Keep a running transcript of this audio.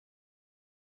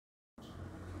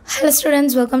Hello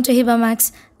students, welcome to Hiba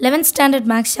Max 11th Standard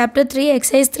Max Chapter 3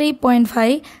 Exercise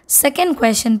 3.5 Second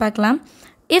question பார்க்கலாம்.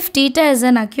 If theta is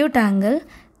an acute angle,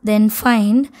 then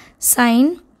find sin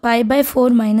pi by 4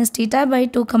 minus theta by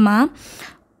 2,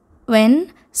 when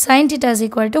sin theta is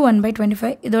equal to 1 by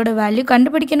 25. இதோட value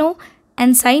கண்டுபிடிக்கணும்.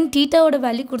 And sin theta ஓட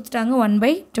value கொடுத்துட்டாங்க 1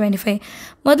 by 25.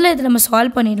 முதல்ல இதை நம்ம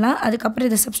solve பண்ணிடலாம். அதுக்கப்புறம்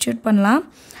இதை சப்ஸ்டியூட் பண்ணலாம்.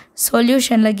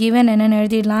 சொல்யூஷனில் given என்னென்னு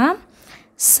எழுதிடலாம்.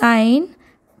 sin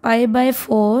pi by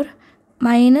 4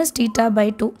 minus theta by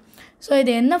 2. So,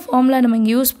 இது என்ன formula நம்ம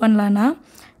இங்கே யூஸ் பண்ணலான்னா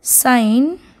sin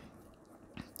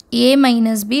a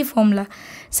minus b formula.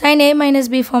 Sin a minus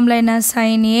b formula என்ன?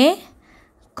 Sin a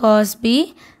cos b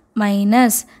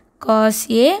minus cos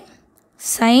a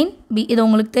sin b. இது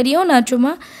உங்களுக்கு தெரியும், நான்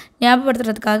சும்மா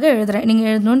ஞாபகப்படுத்துறதுக்காக எழுதுறேன், நீங்கள்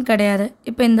எழுதணும்னு கிடையாது.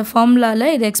 இப்போ இந்த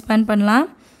ஃபார்முலாவில் இதை எக்ஸ்பேண்ட் பண்ணலாம்.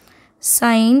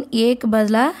 sin aக்கு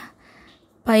பதிலாக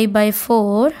pi by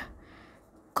 4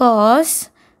 cos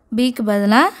bக்கு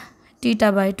பதிலாக theta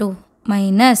by 2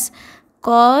 minus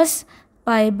cos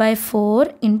pi by 4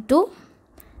 into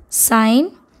sin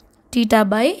theta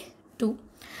by 2.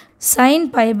 Sin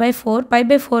pi by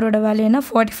 4 ஓட வேல்யூ என்ன?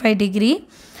 45 degree.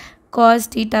 Cos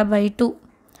theta by 2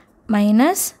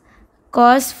 minus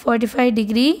cos 45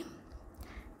 degree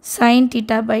sin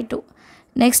theta by 2.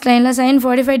 Next line la sin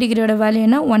 45 degree ஓட value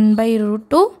என்ன? 1 by root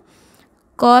 2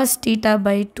 cos theta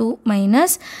by 2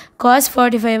 minus cos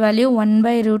 45 value 1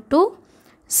 by root 2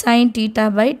 sin theta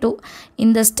by 2.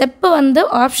 இந்த step வந்து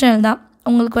optional தான்.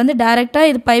 உங்களுக்கு வந்து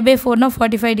டைரெக்டாக இது pi by 4னா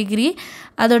 45 degree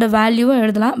அதோட வேல்யூவும்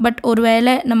எழுதலாம். பட் ஒரு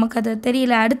வேளை நமக்கு அது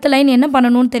தெரியல, அடுத்த லைன் என்ன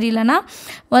பண்ணணும்னு தெரியலனா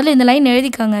முதல்ல இந்த லைன்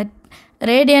எழுதிக்காங்க.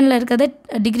 ரேடியனில் இருக்கிறத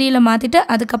டிகிரியில் மாற்றிட்டு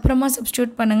அதுக்கப்புறமா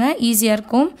சப்ஸ்டியூட் பண்ணுங்கள், ஈஸியாக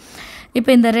இருக்கும்.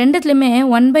 இப்போ இந்த ரெண்டுத்துலையுமே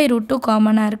 1 by root 2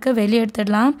 காமனாக இருக்குது, வெளியே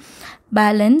எடுத்துடலாம்.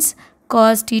 Balance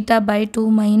cos theta by 2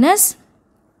 minus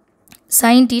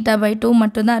sin theta by 2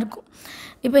 மட்டும்தான் இருக்கும்.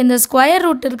 இப்போ இந்த ஸ்கொயர்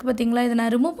ரூட் இருக்குது பார்த்தீங்களா, இதை நான்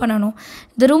ரிமூவ் பண்ணணும்.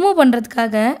 இது ரிமூவ்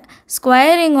பண்ணுறதுக்காக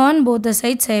squaring on both the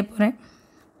sides செய்ய போகிறேன்.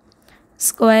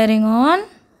 Squaring on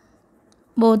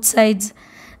both sides.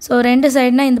 So ரெண்டு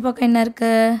சைடுனால் இந்த பக்கம் என்ன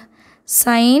இருக்குது?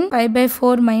 sin pi by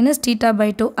 4 minus theta by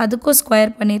 2 அதுக்கும்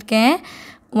ஸ்கொயர் பண்ணியிருக்கேன்.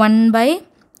 1 by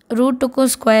root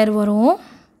 2க்கும் ஸ்கொயர் வரும்.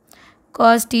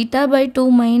 cos theta by 2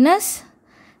 minus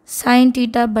sin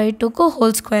theta by 2க்கு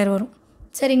ஹோல் ஸ்கொயர் வரும்.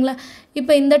 சரிங்களா?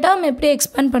 இப்போ இந்த டேர்ம் எப்படி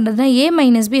எக்ஸ்பேண்ட் பண்ணுறதுனா a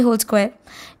minus b whole square,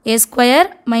 a square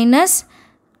minus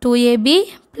 2ab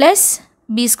plus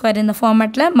b square இந்த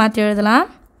ஃபார்மேட்டில் மாற்றி எழுதலாம்.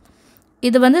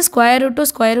 இது வந்து ஸ்கொயர் ரூட்டும்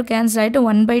ஸ்கொயரும் கேன்சல் ஆகிட்டு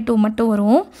 1 by 2 மட்டும்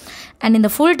வரும். அண்ட்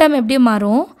இந்த ஃபுல் டேர்ம் எப்படி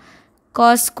மாறும்?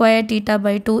 cos square theta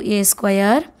by 2 a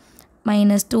square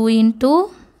minus 2 into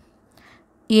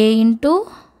a into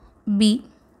b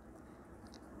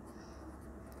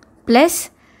plus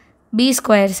b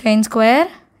square sin square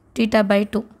theta by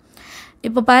 2.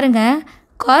 இப்போ பாருங்கள்,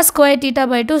 cos square theta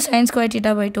by 2 sin square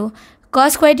theta by 2. cos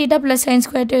square theta plus sin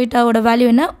square theta ஓட value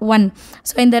என்ன? 1.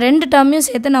 So இந்த ரெண்டு டேர்மையும்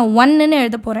சேர்த்து நான் 1ன்னு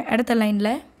எழுத போகிறேன் அடுத்த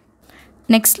லைனில்.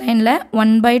 நெக்ஸ்ட் லைனில்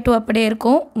 1 by 2 அப்படியே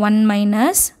இருக்கும். 1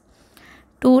 minus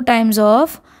 2 times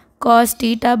of cos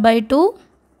theta by 2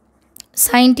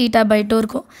 sin theta by 2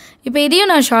 இருக்கும். இப்போ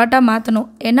இதையும் நான் ஷார்ட்டாக மாற்றணும்.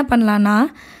 என்ன பண்ணலான்னா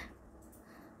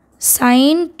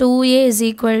sin 2a is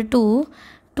equal to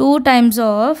 2 times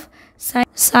of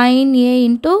sin a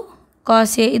into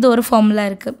cos a. இது ஒரு ஃபார்முலா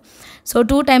இருக்குது. So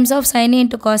 2 times of sin a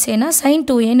into cos a னா sin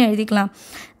 2aன்னு எழுதிக்கலாம்.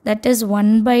 that is 1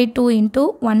 by 2 into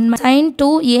 1 sin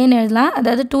 2aன்னு எழுதலாம்.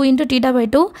 அதாவது 2 into theta by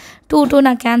 2 2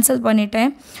 நான் கேன்சல் பண்ணிட்டேன்.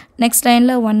 Next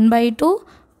லைனில் 1 by 2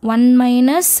 1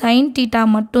 minus sin theta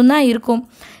மட்டும்தான் இருக்கும்.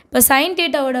 இப்போ sin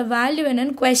thetaவோட வேல்யூ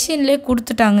என்னென்னு கொஷின்லேயே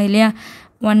கொடுத்துட்டாங்க இல்லையா?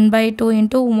 1 by 2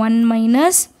 into 1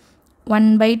 minus 1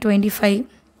 by 25.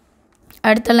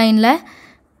 அடுத்த லைனில்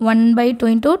 1 by 2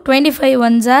 into 25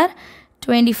 ones are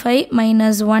 25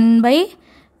 minus 1 by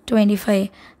 25.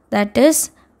 That is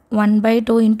 1 by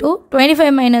 2 into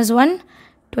 25 minus 1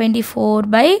 24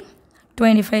 by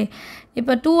 25.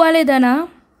 இப்போ 2ஆல் தானா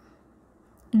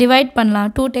டிவைட்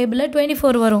பண்ணலாம். 2 டேபிளில்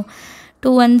 24 வரும்.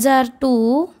 2 ones are 2,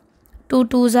 2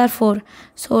 2s are 4.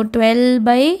 So 12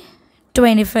 by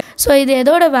 25. So இது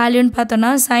எதோட வேல்யூன்னு பார்த்தோன்னா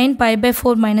sin pi by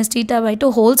 4 minus theta by 2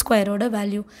 whole ஸ்கொயரோட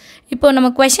வேல்யூ. இப்போ நம்ம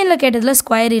கொஷனில் கேட்டதில்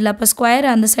ஸ்கொயர் இல்லை, அப்போ ஸ்கொயர்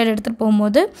அந்த சைடு எடுத்துகிட்டு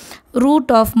போகும்போது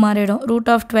ரூட் ஆஃப் மாறிடும். Root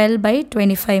of 12 by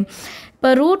 25. இப்போ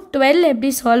ரூட் 12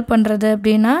 எப்படி சால்வ் பண்ணுறது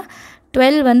அப்படின்னா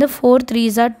 12 வந்து 4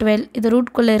 3s are 12. இது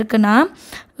ரூட்குள்ளே இருக்குன்னா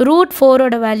ரூட்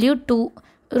 4ஓட வேல்யூ 2,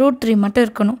 ரூட் 3 மட்டும்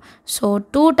இருக்கணும். So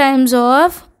 2 times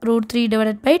of root 3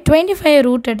 divided by 25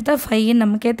 root எடுத்தால் 5ன்னு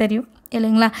நமக்கே தெரியும்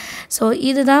இல்லைங்களா? ஸோ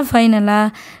இதுதான் ஃபைனலாக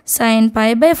sin pi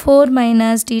by 4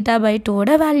 minus theta by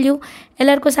 2ஓட value.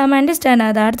 எல்லாருக்கும் செம அண்டர்ஸ்டாண்ட்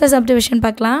ஆகுது. அடுத்த சப்டிவிஷன்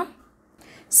பார்க்கலாம்.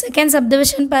 செகண்ட்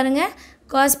சப்டிவிஷன் பாருங்கள்.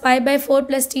 cos pi by 4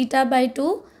 plus theta by 2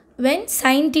 when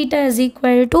sin theta is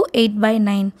equal to 8 by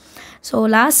 9. So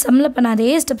last sumல பண்ண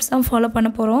அதே steps தான் follow பண்ண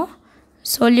போகிறோம்.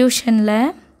 Solutionல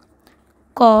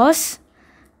cos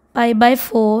pi by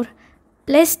 4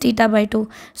 plus theta by 2.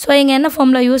 So இங்கே என்ன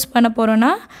formula யூஸ் பண்ண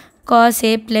போகிறோன்னா cos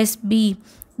a plus b,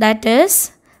 that is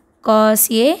cos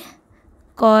a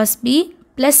cos b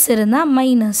plus இருந்தால்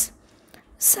minus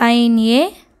sin a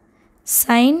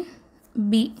sin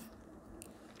b.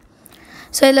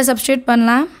 So இதில் substitute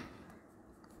பண்ணலாம்.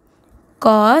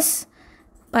 Cos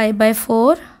pi by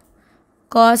 4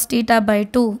 cos theta by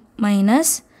 2 minus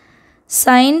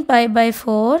sin pi by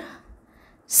 4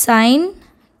 sin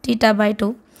theta by 2.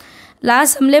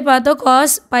 Last हमले पातो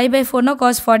cos pi by 4 ना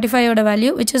cos 45 Voda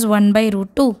value which is 1 by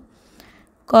root 2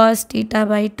 cos theta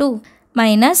by 2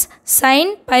 minus sin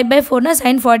pi by 4 ना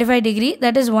sin 45 degree,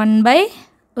 that is 1 by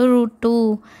root 2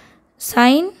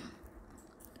 sin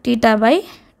theta by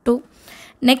 2.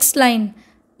 Next line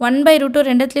 1 by root 2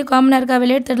 ரெண்டத்துலேயும் காமனாக இருக்கா,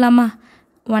 வெளியே எடுத்துடலாமா?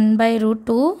 1 by root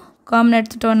 2 common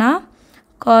எடுத்துட்டோன்னா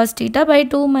cos theta by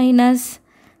 2 minus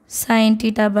sin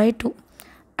theta by 2.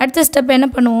 அடுத்த step என்ன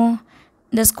பண்ணுவோம்?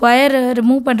 இந்த square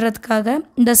remove பண்ணுறதுக்காக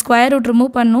இந்த ஸ்கொயர் ரூட்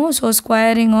ரிமூவ் பண்ணும். So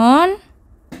squaring on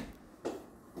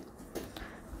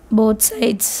both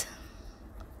sides,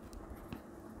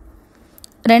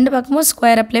 ரெண்டு பக்கமும்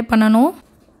ஸ்கொயர் அப்ளை பண்ணணும்.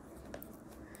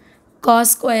 cos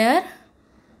square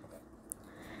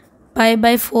pi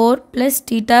by 4 plus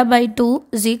theta by 2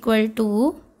 is equal to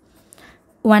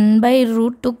 1 by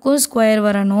root 2 को square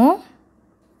வரணும்.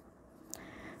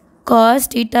 cos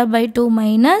theta by 2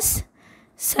 minus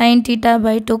sin theta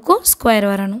by 2 को square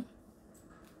வரணும்.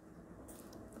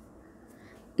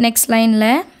 next lineல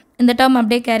இந்த term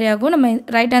அப்படியே கேரி ஆகும். நம்ம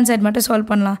ரைட் ஹேண்ட் சைடு மட்டும்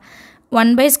சால்வ் பண்ணலாம்.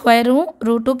 1 by ஸ்கொயரும்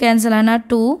root 2 கேன்சல் ஆனால்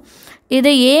 2,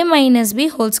 இது a minus b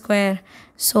whole square.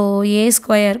 so a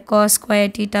square cos square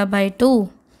theta by 2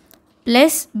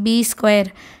 plus b square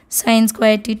sin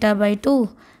square theta by 2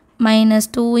 minus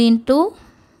 2 into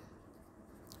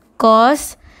cos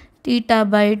theta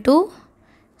by 2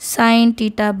 sin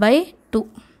theta by 2.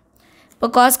 இப்போ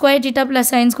cos square theta plus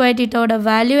sin square theta ஓட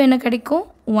value என்ன கிடைக்கும்?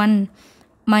 1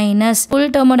 minus full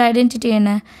term ஓட identity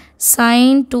என்ன?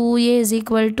 sin 2a is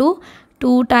equal to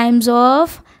 2 times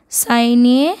of sin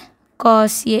a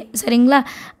cos a. சரிங்களா?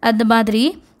 அது மாதிரி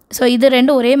so இது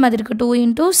ரெண்டும் ஒரே மாதிரி இருக்குது. 2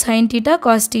 into sin theta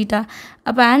cos theta.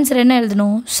 அப்போ ஆன்சர் என்ன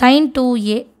எழுதணும்? sin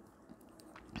 2a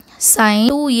sin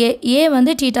 2a, a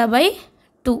வந்து theta by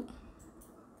 2.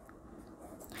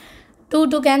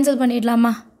 2 கேன்சல்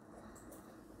பண்ணிடலாமா?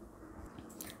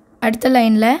 அடுத்த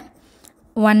லைனில்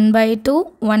 1 by 2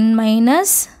 1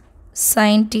 minus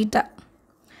sin theta.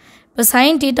 இப்போ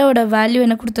sin theta ஓட வேல்யூ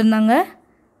என்ன கொடுத்துருந்தாங்க?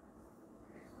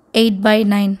 8 by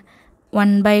 9.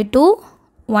 1 by 2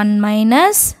 1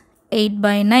 minus 8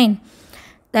 by 9,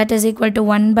 that is equal to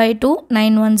 1 by 2.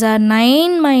 9 ones are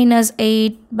 9 minus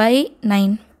 8 by 9,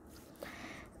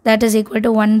 that is equal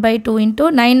to 1 by 2 into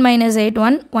 9 minus 8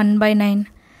 1 by 9,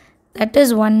 that is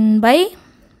 1 by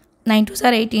 9 2s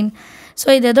are 18. so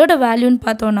இது எதோட வேல்யூன்னு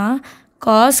பார்த்தோன்னா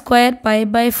cos square pi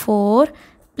by 4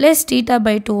 plus theta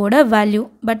by 2 ஓட value.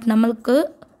 But நம்மளுக்கு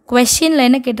கொஷினில்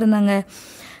என்ன கேட்டிருந்தாங்க?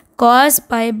 cos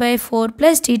pi by 4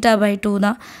 plus theta by 2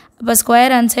 தான். அப்போ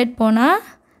ஸ்கொயர் அன்சைட் போனால்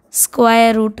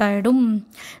ஸ்கொயர் ரூட் ஆகிடும்.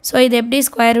 ஸோ இது எப்படி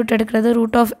ஸ்கொயர் ரூட் எடுக்கிறது?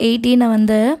 ரூட் ஆஃப் 18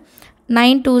 வந்து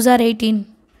 9 2s are 18,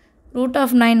 ரூட்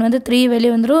ஆஃப் 9 வந்து 3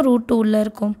 வெளியே வந்துடும், ரூட் 2 உள்ளே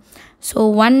இருக்கும். ஸோ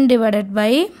 1 divided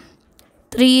by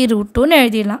 3 root 2ன்னு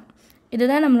எழுதிடலாம்.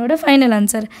 இதுதான் நம்மளோட ஃபைனல்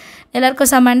ஆன்சர்.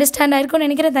 எல்லாருக்கும் சம் அண்டர்ஸ்டாண்ட் ஆகிருக்கும்னு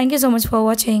நினைக்கிறேன். தேங்க்யூ ஸோ மச் ஃபார்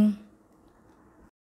வாட்சிங்.